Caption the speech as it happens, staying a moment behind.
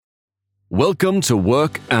Welcome to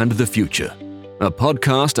Work and the Future, a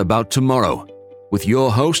podcast about tomorrow with your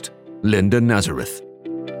host, Linda Nazareth.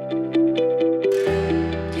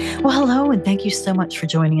 Well, hello, and thank you so much for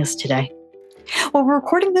joining us today. Well, we're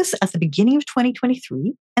recording this at the beginning of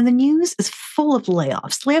 2023, and the news is full of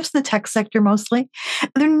layoffs in the tech sector mostly.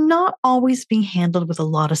 They're not always being handled with a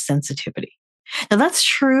lot of sensitivity. Now, that's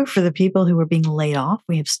true for the people who are being laid off.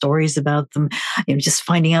 We have stories about them, just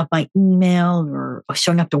finding out by email or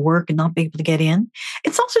showing up to work and not being able to get in.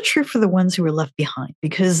 It's also true for the ones who are left behind,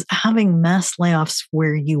 because having mass layoffs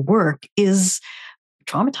where you work is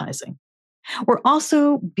traumatizing. We're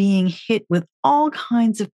also being hit with all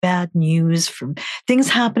kinds of bad news from things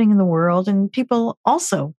happening in the world, and people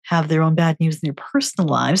also have their own bad news in their personal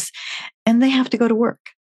lives, and they have to go to work.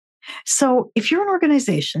 So if you're an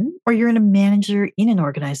organization or you're a manager in an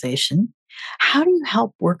organization, how do you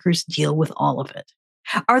help workers deal with all of it?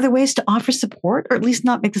 Are there ways to offer support or at least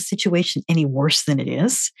not make the situation any worse than it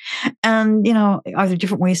is? And, are there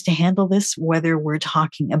different ways to handle this, whether we're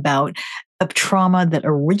talking about a trauma that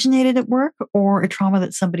originated at work or a trauma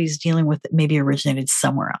that somebody's dealing with that maybe originated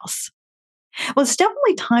somewhere else? Well, it's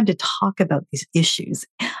definitely time to talk about these issues.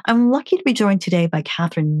 I'm lucky to be joined today by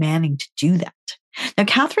Katharine Manning to do that. Now,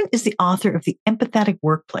 Katharine is the author of The Empathetic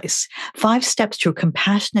Workplace, 5 Steps to a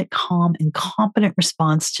Compassionate, Calm, and Competent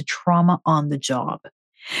Response to Trauma on the Job.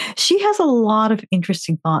 She has a lot of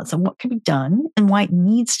interesting thoughts on what can be done and why it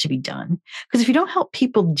needs to be done. Because if you don't help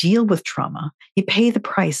people deal with trauma, you pay the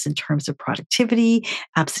price in terms of productivity,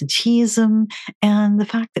 absenteeism, and the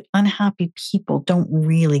fact that unhappy people don't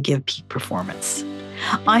really give peak performance.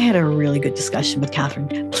 I had a really good discussion with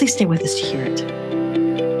Katharine. Please stay with us to hear it.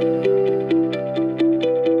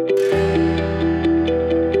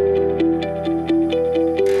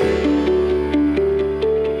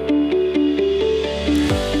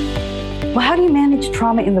 How do you manage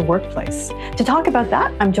trauma in the workplace? To talk about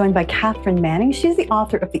that, I'm joined by Katharine Manning. She's the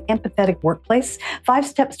author of The Empathetic Workplace, 5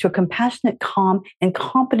 Steps to a Compassionate, Calm, and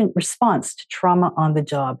Competent Response to Trauma on the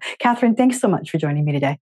Job. Katharine, thanks so much for joining me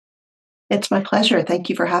today. It's my pleasure. Thank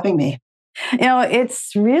you for having me.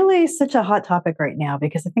 It's really such a hot topic right now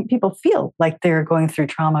because I think people feel like they're going through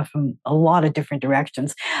trauma from a lot of different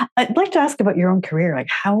directions. I'd like to ask about your own career, like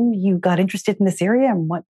how you got interested in this area and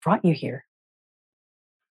what brought you here.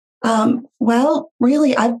 Well,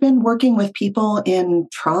 really, I've been working with people in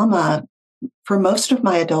trauma for most of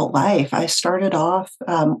my adult life. I started off,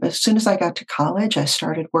 as soon as I got to college, I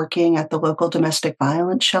started working at the local domestic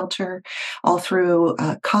violence shelter all through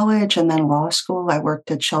college and then law school. I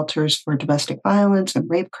worked at shelters for domestic violence and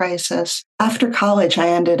rape crisis. After college, I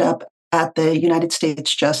ended up at the United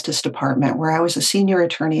States Justice Department, where I was a senior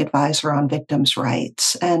attorney advisor on victims'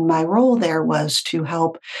 rights. And my role there was to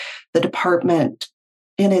help the department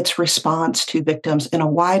in its response to victims in a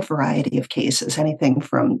wide variety of cases, anything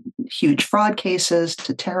from huge fraud cases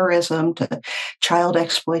to terrorism to child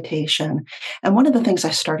exploitation. And one of the things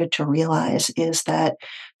I started to realize is that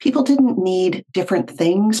people didn't need different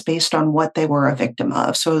things based on what they were a victim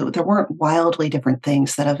of. So there weren't wildly different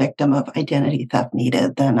things that a victim of identity theft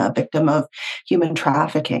needed than a victim of human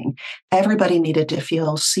trafficking. Everybody needed to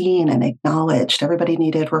feel seen and acknowledged. Everybody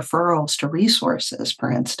needed referrals to resources,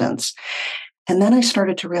 for instance. And then I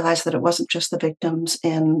started to realize that it wasn't just the victims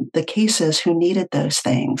in the cases who needed those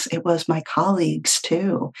things. It was my colleagues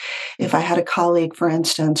too. If I had a colleague, for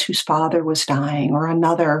instance, whose father was dying or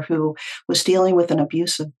another who was dealing with an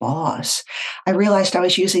abusive boss, I realized I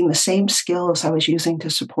was using the same skills I was using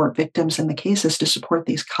to support victims in the cases to support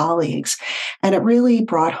these colleagues. And it really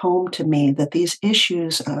brought home to me that these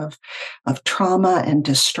issues of trauma and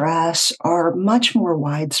distress are much more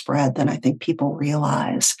widespread than I think people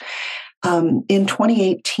realize. In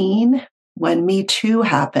 2018, when Me Too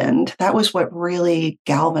happened, that was what really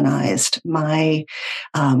galvanized my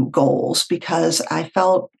goals, because I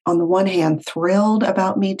felt, on the one hand, thrilled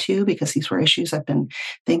about Me Too, because these were issues I've been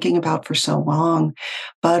thinking about for so long,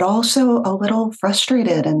 but also a little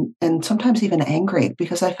frustrated and sometimes even angry,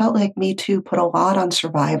 because I felt like Me Too put a lot on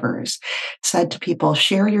survivors, said to people,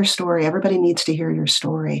 share your story. Everybody needs to hear your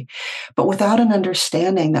story. But without an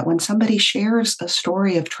understanding that when somebody shares a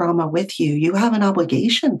story of trauma with you, you have an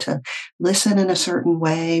obligation to listen in a certain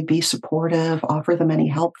way, be supportive, offer them any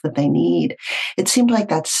help that they need. It seemed like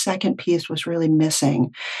that second piece was really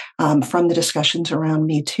missing from the discussions around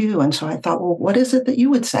Me Too. And so I thought, well, what is it that you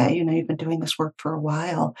would say? You've been doing this work for a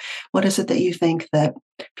while. What is it that you think that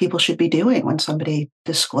people should be doing when somebody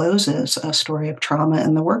discloses a story of trauma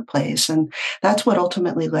in the workplace. And that's what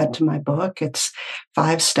ultimately led to my book. It's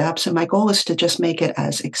 5 steps. And my goal is to just make it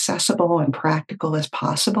as accessible and practical as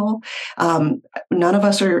possible. None of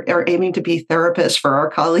us are aiming to be therapists for our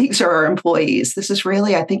colleagues or our employees. This is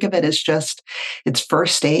really, I think of it as just, it's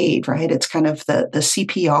first aid, right? It's kind of the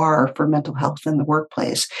CPR for mental health in the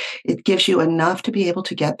workplace. It gives you enough to be able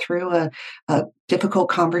to get through a difficult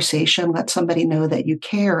conversation, let somebody know that you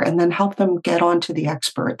care, and then help them get on to the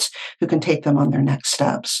experts who can take them on their next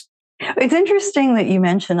steps. It's interesting that you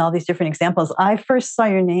mentioned all these different examples. I first saw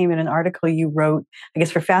your name in an article you wrote, I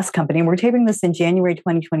guess, for Fast Company. And we're taping this in January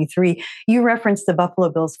 2023. You referenced the Buffalo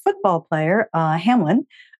Bills football player, Hamlin,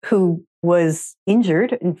 who was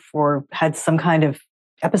injured had some kind of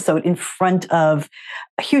episode in front of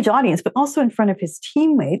a huge audience, but also in front of his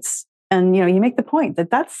teammates. And, you make the point that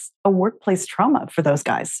that's a workplace trauma for those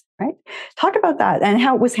guys, right? Talk about that and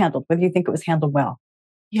how it was handled, whether you think it was handled well.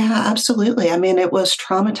 Yeah, absolutely. I mean, it was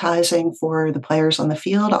traumatizing for the players on the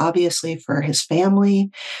field, obviously for his family,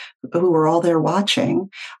 who were all there watching.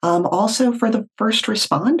 Also for the first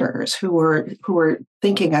responders who were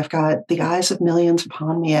thinking, I've got the eyes of millions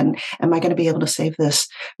upon me, and am I going to be able to save this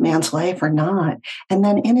man's life or not? And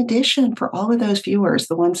then in addition, for all of those viewers,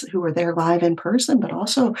 the ones who were there live in person, but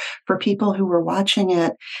also for people who were watching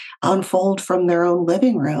it unfold from their own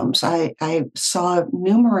living rooms. I saw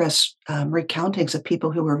numerous recountings of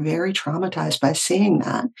people who were very traumatized by seeing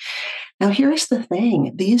that. Now, here's the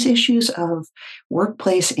thing. These issues of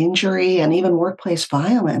workplace injury and even workplace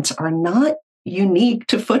violence are not unique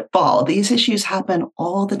to football. These issues happen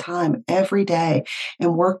all the time, every day in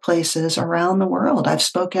workplaces around the world. I've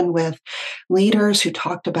spoken with leaders who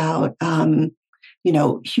talked about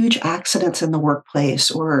huge accidents in the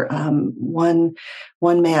workplace, or one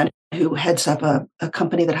man who heads up a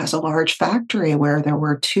company that has a large factory where there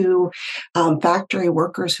were 2 factory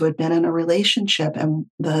workers who had been in a relationship, and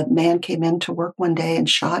the man came into work one day and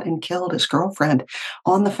shot and killed his girlfriend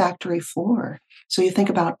on the factory floor. So you think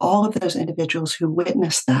about all of those individuals who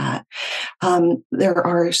witnessed that. There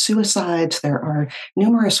are suicides. There are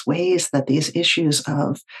numerous ways that these issues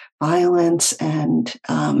of violence and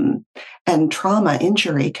trauma,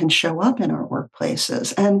 injury can show up in our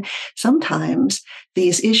workplaces. And sometimes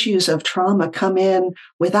these issues of trauma come in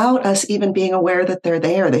without us even being aware that they're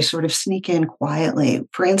there. They sort of sneak in quietly.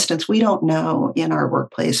 For instance, we don't know in our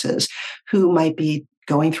workplaces who might be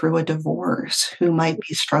going through a divorce, who might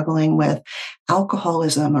be struggling with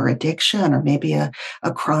alcoholism or addiction, or maybe a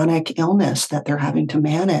chronic illness that they're having to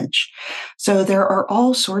manage. So there are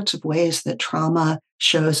all sorts of ways that trauma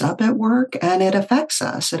shows up at work, and it affects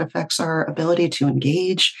us. It affects our ability to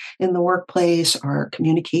engage in the workplace, our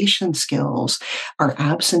communication skills, our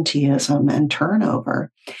absenteeism and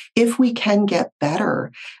turnover. If we can get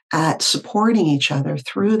better at supporting each other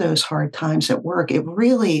through those hard times at work, it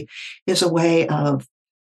really is a way of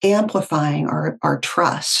amplifying our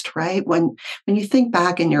trust, right? When you think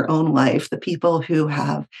back in your own life, the people who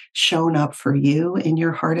have shown up for you in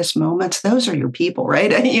your hardest moments, those are your people, right?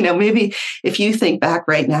 Maybe if you think back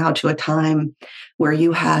right now to a time where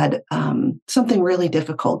you had something really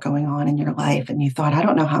difficult going on in your life, and you thought, I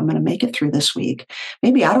don't know how I'm going to make it through this week.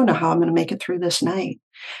 Maybe I don't know how I'm going to make it through this night.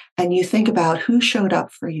 And you think about who showed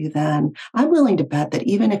up for you then. I'm willing to bet that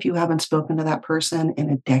even if you haven't spoken to that person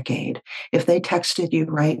in a decade, if they texted you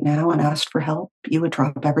right now and asked for help, you would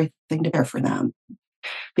drop everything to there for them.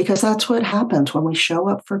 Because that's what happens when we show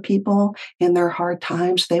up for people in their hard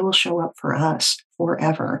times. They will show up for us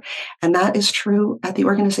forever. And that is true at the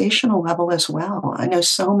organizational level as well. I know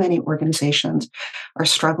so many organizations are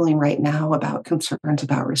struggling right now about concerns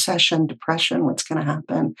about recession, depression, what's going to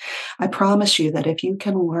happen. I promise you that if you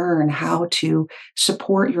can learn how to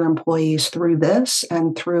support your employees through this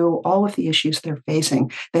and through all of the issues they're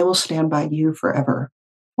facing, they will stand by you forever.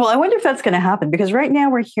 Well, I wonder if that's going to happen, because right now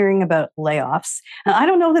we're hearing about layoffs. And I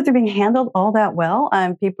don't know that they're being handled all that well.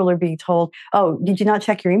 People are being told, oh, did you not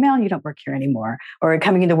check your email? You don't work here anymore. Or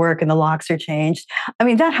coming into work and the locks are changed. I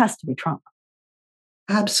mean, that has to be trauma.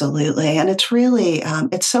 Absolutely. And it's really,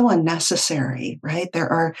 it's so unnecessary, right? There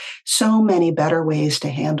are so many better ways to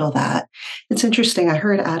handle that. It's interesting. I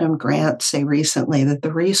heard Adam Grant say recently that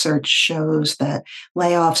the research shows that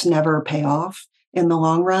layoffs never pay off. in the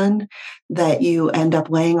long run, that you end up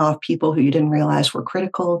laying off people who you didn't realize were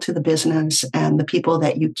critical to the business. And the people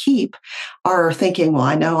that you keep are thinking, well,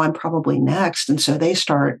 I know I'm probably next. And so they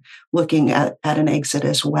start looking at an exit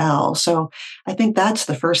as well. So I think that's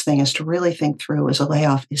the first thing, is to really think through, is a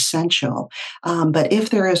layoff essential? But if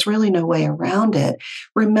there is really no way around it,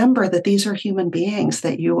 remember that these are human beings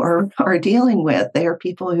that you are dealing with. They are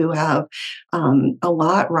people who have a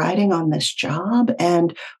lot riding on this job.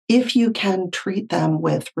 And if you can treat them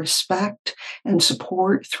with respect and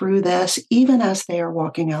support through this, even as they are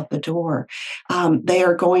walking out the door, they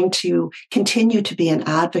are going to continue to be an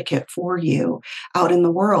advocate for you out in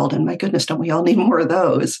the world. And my goodness, don't we all need more of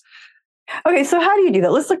those? Okay, so how do you do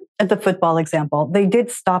that? Let's look at the football example. They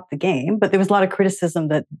did stop the game, but there was a lot of criticism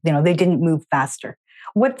that, they didn't move faster.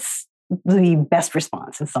 What's the best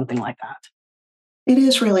response in something like that? It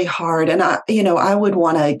is really hard. And I would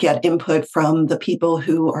want to get input from the people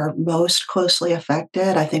who are most closely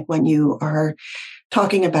affected. I think when you are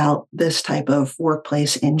talking about this type of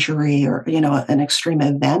workplace injury or, an extreme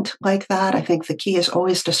event like that, I think the key is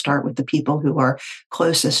always to start with the people who are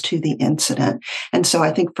closest to the incident. And so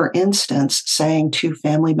I think, for instance, saying to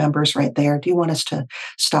family members right there, do you want us to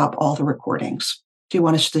stop all the recordings? Do you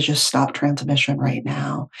want us to just stop transmission right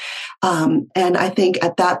now? And I think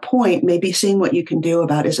at that point, maybe seeing what you can do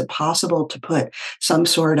about, is it possible to put some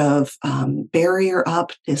sort of barrier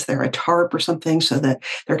up? Is there a tarp or something so that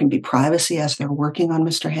there can be privacy as they're working on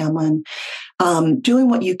Mr. Hamlin? Doing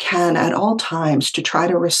what you can at all times to try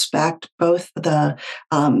to respect both the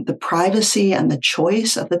privacy and the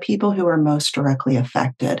choice of the people who are most directly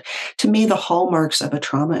affected. To me, the hallmarks of a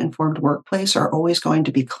trauma-informed workplace are always going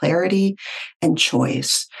to be clarity and choice.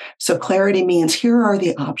 So clarity means, here are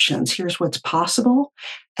the options, here's what's possible,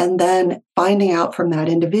 and then finding out from that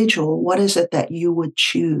individual, what is it that you would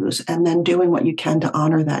choose, and then doing what you can to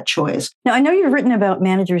honor that choice. Now, I know you've written about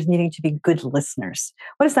managers needing to be good listeners.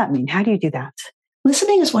 What does that mean? How do you do that?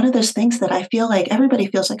 Listening is one of those things that I feel like everybody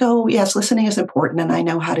feels like, oh, yes, listening is important and I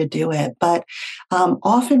know how to do it. But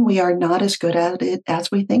often we are not as good at it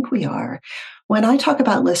as we think we are. When I talk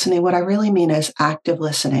about listening, what I really mean is active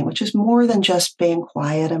listening, which is more than just being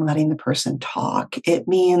quiet and letting the person talk. It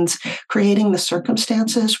means creating the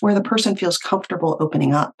circumstances where the person feels comfortable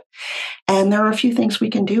opening up. And there are a few things we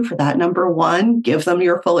can do for that. Number one, give them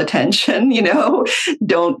your full attention.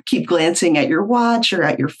 Don't keep glancing at your watch or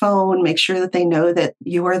at your phone. Make sure that they know that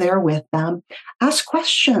you are there with them. Ask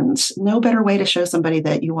questions. No better way to show somebody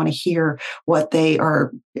that you want to hear what they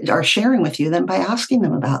are sharing with you than by asking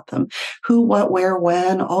them about them. Who, what, where,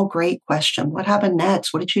 when, all great question. What happened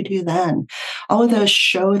next? What did you do then? All of those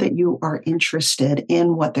show that you are interested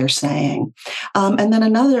in what they're saying. And then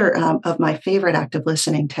another of my favorite active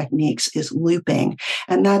listening techniques is looping.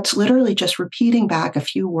 And that's literally just repeating back a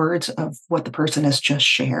few words of what the person has just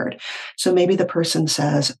shared. So maybe the person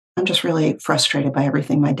says, I'm just really frustrated by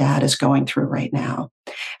everything my dad is going through right now.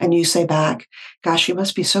 And you say back, gosh, you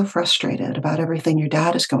must be so frustrated about everything your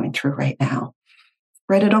dad is going through right now.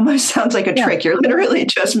 Right? It almost sounds like a trick. You're literally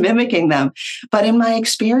just mimicking them. But in my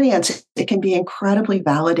experience, it can be incredibly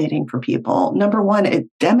validating for people. Number one, it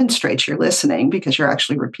demonstrates you're listening because you're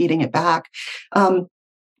actually repeating it back.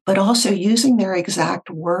 But also using their exact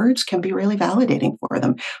words can be really validating for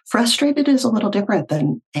them. Frustrated is a little different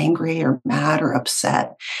than angry or mad or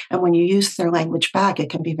upset. And when you use their language back, it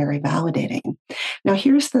can be very validating. Now,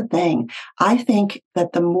 here's the thing. I think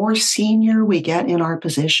that the more senior we get in our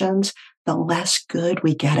positions, the less good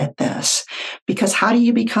we get at this. Because how do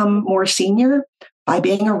you become more senior? By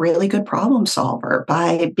being a really good problem solver,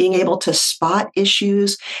 by being able to spot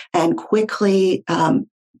issues and quickly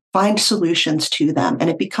find solutions to them. And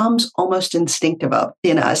it becomes almost instinctive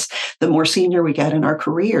in us the more senior we get in our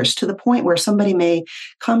careers, to the point where somebody may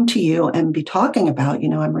come to you and be talking about,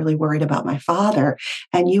 I'm really worried about my father.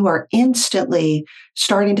 And you are instantly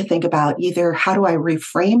starting to think about either, how do I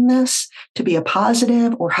reframe this to be a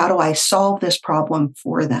positive, or how do I solve this problem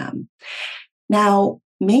for them? Now,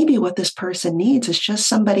 maybe what this person needs is just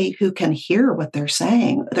somebody who can hear what they're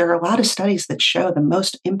saying. There are a lot of studies that show the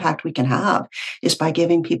most impact we can have is by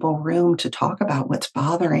giving people room to talk about what's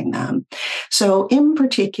bothering them. So in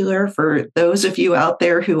particular, for those of you out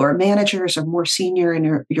there who are managers or more senior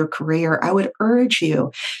in your career, I would urge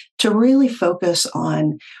you to really focus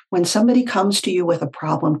on, when somebody comes to you with a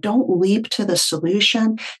problem, don't leap to the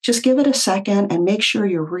solution. Just give it a second and make sure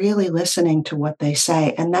you're really listening to what they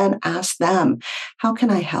say, and then ask them, how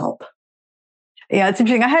can I help? Yeah, it's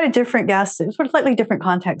interesting. I had a different guest, sort of slightly different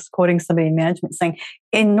context, quoting somebody in management saying,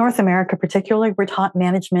 in North America particularly, we're taught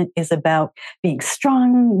management is about being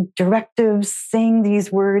strong, directives, saying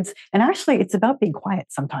these words. And actually, it's about being quiet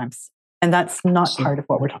sometimes. And that's not part of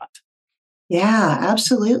what we're taught. Yeah,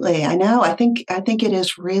 absolutely. I know. I think it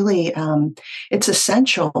is really it's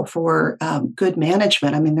essential for good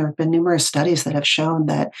management. I mean, there have been numerous studies that have shown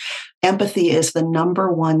that empathy is the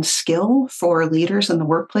number one skill for leaders in the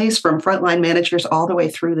workplace, from frontline managers all the way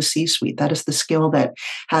through the C-suite. That is the skill that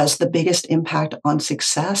has the biggest impact on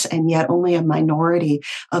success, and yet only a minority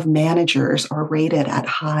of managers are rated at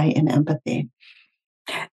high in empathy.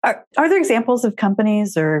 Are there examples of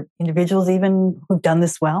companies or individuals even who've done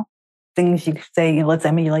this well? Things you could say, let's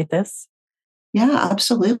emulate this? Yeah,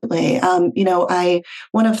 absolutely.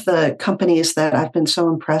 One of the companies that I've been so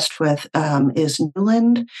impressed with is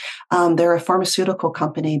Newland. They're a pharmaceutical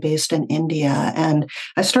company based in India, and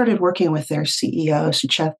I started working with their CEO,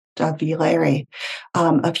 Suchet Villeri,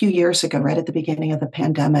 a few years ago, right at the beginning of the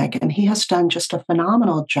pandemic. And he has done just a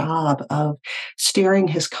phenomenal job of steering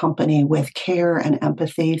his company with care and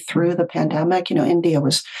empathy through the pandemic. India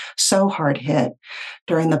was so hard hit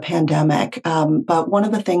during the pandemic. But one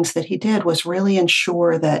of the things that he did was really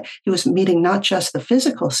ensure that he was meeting not just the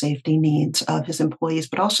physical safety needs of his employees,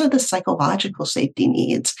 but also the psychological safety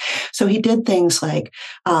needs. So he did things like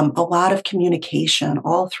a lot of communication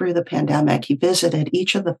all through the pandemic. He visited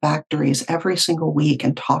each of the factories every single week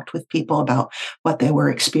and talked with people about what they were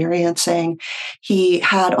experiencing. He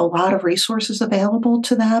had a lot of resources available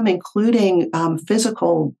to them, including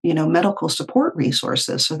physical, medical support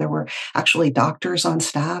resources. So there were actually doctors on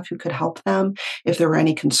staff who could help them if there were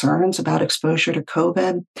any concerns about exposure to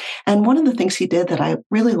COVID. And one of the things he did that I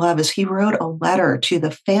really love is he wrote a letter to the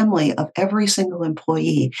family of every single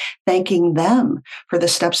employee, thanking them for the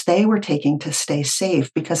steps they were taking to stay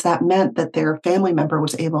safe, because that meant that their family member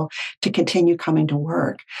was able to continue coming to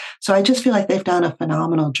work. So I just feel like they've done a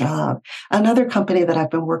phenomenal job. Another company that I've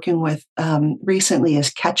been working with recently is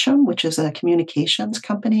Ketchum, which is a communications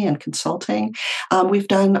company and consulting. We've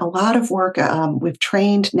done a lot of work. We've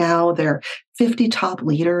trained now their 50 top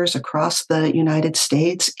leaders across the United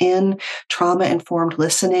States in trauma-informed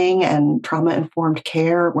listening and trauma-informed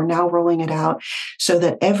care. We're now rolling it out so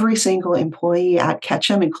that every single employee at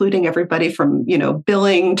Ketchum, including everybody from,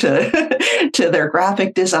 billing to, to their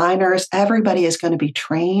graphic designers, everybody is going to be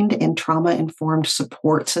trained in trauma-informed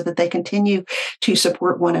support so that they continue to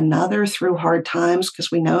support one another through hard times,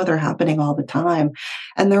 because we know they're happening all the time.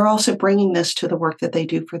 And they're also bringing this to the work that they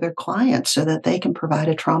do for their clients so that they can provide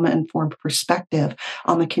a trauma-informed perspective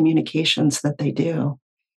on the communications that they do.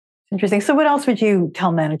 Interesting. So what else would you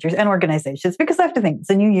tell managers and organizations? Because I have to think it's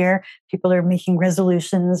a new year. People are making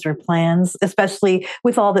resolutions or plans, especially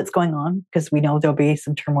with all that's going on, because we know there'll be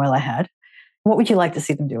some turmoil ahead. What would you like to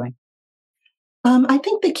see them doing? I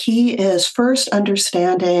think the key is first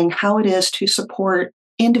understanding how it is to support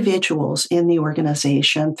individuals in the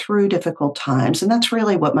organization through difficult times. And that's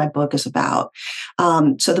really what my book is about.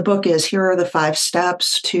 So the book is, here are the 5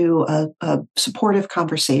 steps to a supportive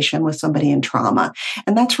conversation with somebody in trauma.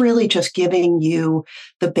 And that's really just giving you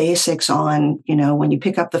the basics on, when you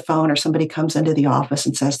pick up the phone or somebody comes into the office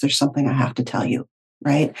and says, there's something I have to tell you.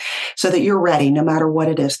 Right? So that you're ready no matter what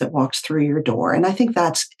it is that walks through your door. And I think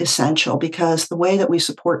that's essential, because the way that we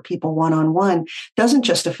support people one-on-one doesn't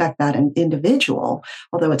just affect that individual,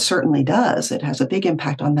 although it certainly does. It has a big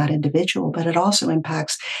impact on that individual, but it also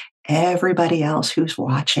impacts everybody else who's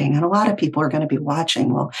watching. And a lot of people are going to be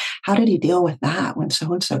watching. Well, how did he deal with that when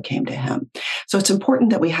so-and-so came to him? So it's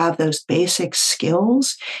important that we have those basic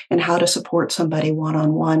skills in how to support somebody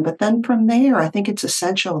one-on-one. But then from there, I think it's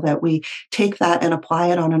essential that we take that and apply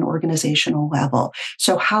it on an organizational level.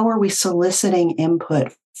 So how are we soliciting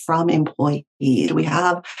input from employees? Do we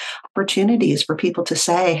have opportunities for people to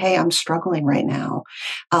say, hey, I'm struggling right now?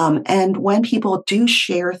 And when people do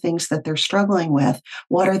share things that they're struggling with,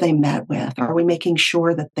 what are they met with? Are we making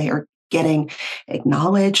sure that they are getting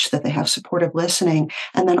acknowledged, that they have supportive listening,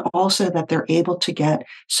 and then also that they're able to get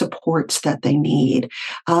supports that they need?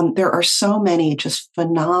 There are so many just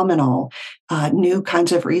phenomenal new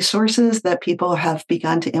kinds of resources that people have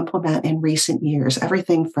begun to implement in recent years,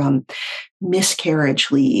 everything from miscarriage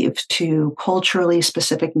leave to culturally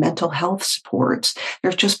specific mental health supports.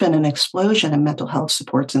 There's just been an explosion in mental health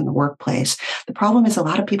supports in the workplace. The problem is a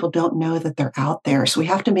lot of people don't know that they're out there. So we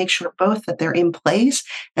have to make sure both that they're in place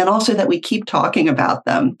and also that we keep talking about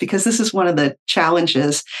them, because this is one of the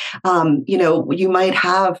challenges. You might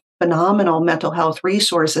have phenomenal mental health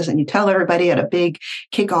resources and you tell everybody at a big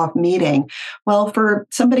kickoff meeting. Well, for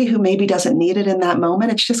somebody who maybe doesn't need it in that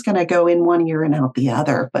moment, it's just going to go in one ear and out the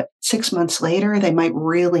other. But 6 months later, they might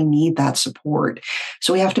really need that support.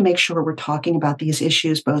 So we have to make sure we're talking about these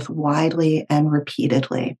issues both widely and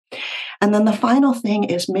repeatedly. And then the final thing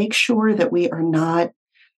is make sure that we are not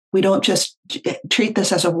We don't just treat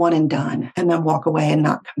this as a one and done and then walk away and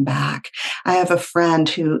not come back. I have a friend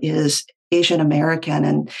who is Asian American,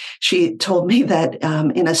 and she told me that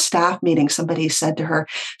in a staff meeting, somebody said to her,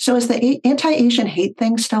 "So is the anti-Asian hate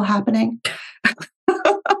thing still happening?"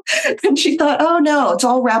 And she thought, oh no, it's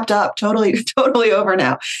all wrapped up, totally over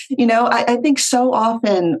now. I think so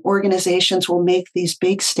often organizations will make these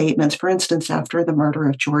big statements. For instance, after the murder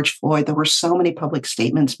of George Floyd, there were so many public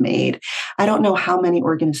statements made. I don't know how many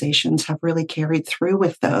organizations have really carried through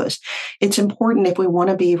with those. It's important, if we want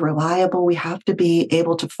to be reliable, we have to be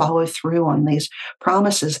able to follow through on these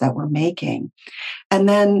promises that we're making. And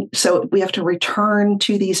then, so we have to return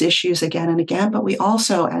to these issues again and again, but we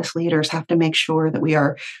also, as leaders, have to make sure that we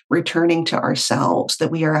are returning to ourselves,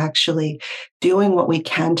 that we are actually doing what we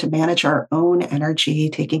can to manage our own energy,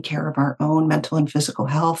 taking care of our own mental and physical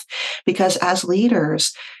health. Because as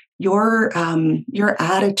leaders, your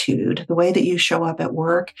attitude, the way that you show up at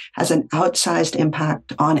work, has an outsized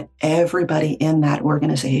impact on everybody in that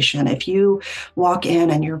organization. If you walk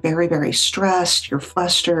in and you're very, very stressed, you're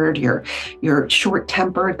flustered, you're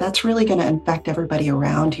short-tempered, that's really going to infect everybody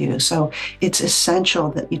around you. So it's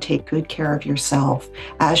essential that you take good care of yourself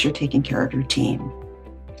as you're taking care of your team.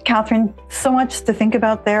 Katharine, so much to think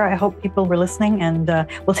about there. I hope people were listening and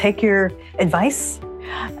will take your advice.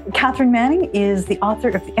 Katharine Manning is the author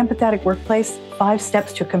of The Empathetic Workplace, 5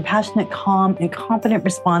 Steps to a Compassionate, Calm, and Competent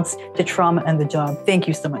Response to Trauma and the Job. Thank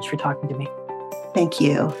you so much for talking to me. Thank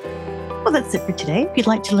you. Well, that's it for today. If you'd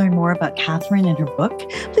like to learn more about Katharine and her book,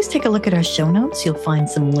 please take a look at our show notes. You'll find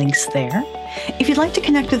some links there. If you'd like to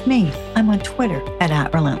connect with me, I'm on Twitter at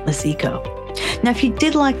 @RelentlessEco. Now, if you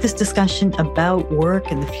did like this discussion about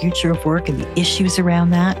work and the future of work and the issues around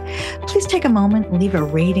that, please take a moment and leave a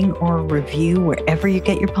rating or a review wherever you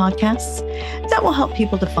get your podcasts. That will help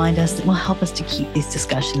people to find us. It will help us to keep these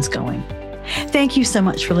discussions going. Thank you so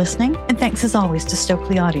much for listening, and thanks as always to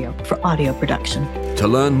Stokely Audio for audio production. To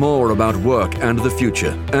learn more about work and the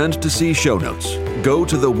future and to see show notes, go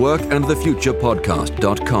to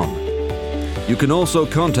theworkandthefuturepodcast.com. You can also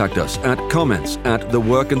contact us at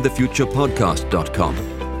comments@theworkandthefuturepodcast.com.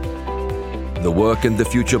 The Work and the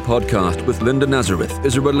Future podcast with Linda Nazareth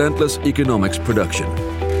is a Relentless Economics production.